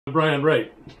Brian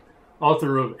Wright,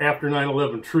 author of After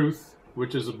 9/11 Truth,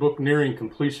 which is a book nearing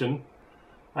completion.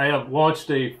 I have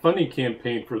launched a funding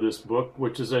campaign for this book,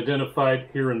 which is identified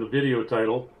here in the video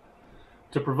title,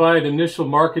 to provide initial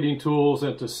marketing tools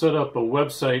and to set up a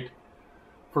website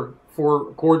for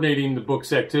coordinating the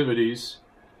book's activities,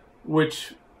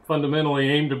 which fundamentally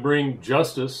aim to bring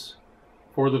justice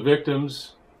for the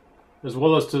victims as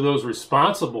well as to those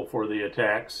responsible for the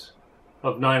attacks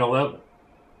of 9/11.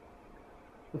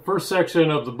 The first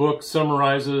section of the book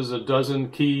summarizes a dozen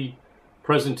key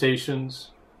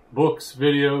presentations, books,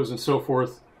 videos, and so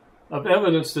forth of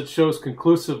evidence that shows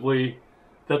conclusively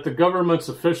that the government's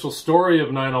official story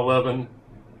of 9/11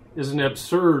 is an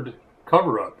absurd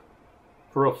cover-up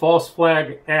for a false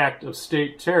flag act of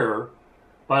state terror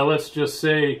by, let's just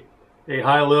say, a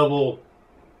high-level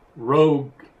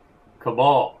rogue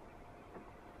cabal.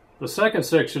 The second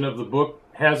section of the book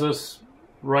has us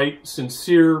write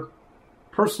sincere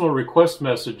personal request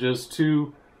messages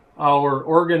to our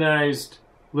organized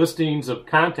listings of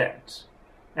contacts,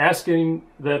 asking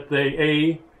that they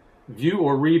A, view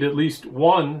or read at least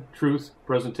one truth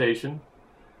presentation,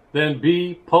 then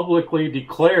B, publicly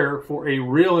declare for a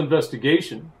real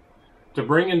investigation to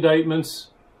bring indictments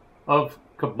of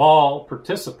cabal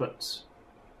participants,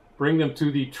 bring them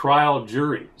to the trial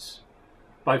juries.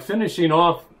 By finishing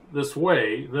off this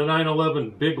way, the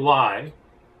 9/11 big lie,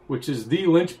 which is the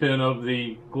linchpin of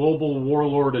the global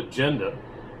warlord agenda,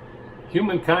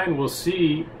 humankind will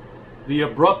see the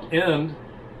abrupt end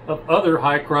of other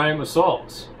high crime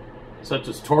assaults, such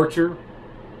as torture,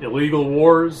 illegal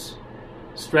wars,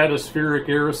 stratospheric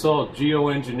aerosol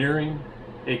geoengineering,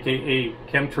 aka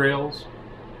chemtrails,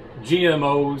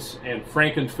 GMOs and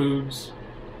frankenfoods,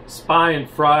 spy and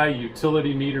fry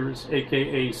utility meters,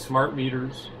 aka smart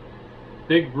meters,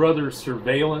 Big Brother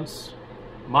surveillance,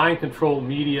 mind control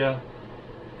media,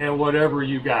 and whatever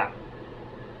you got.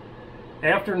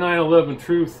 After 9/11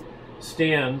 Truth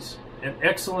stands an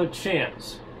excellent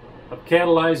chance of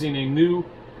catalyzing a new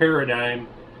paradigm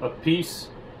of peace,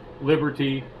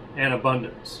 liberty, and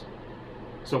abundance.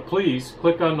 So please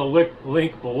click on the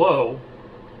link below,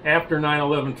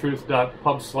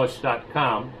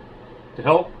 after911truth.pubslush.com, to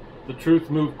help the truth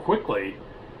move quickly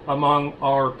among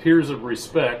our peers of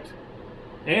respect,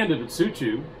 and if it suits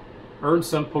you, earn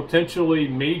some potentially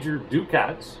major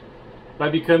ducats by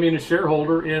becoming a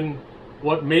shareholder in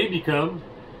what may become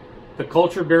the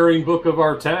culture-bearing book of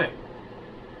our time.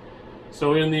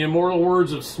 So in the immortal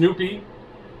words of Snoopy,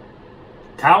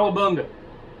 cowabunga.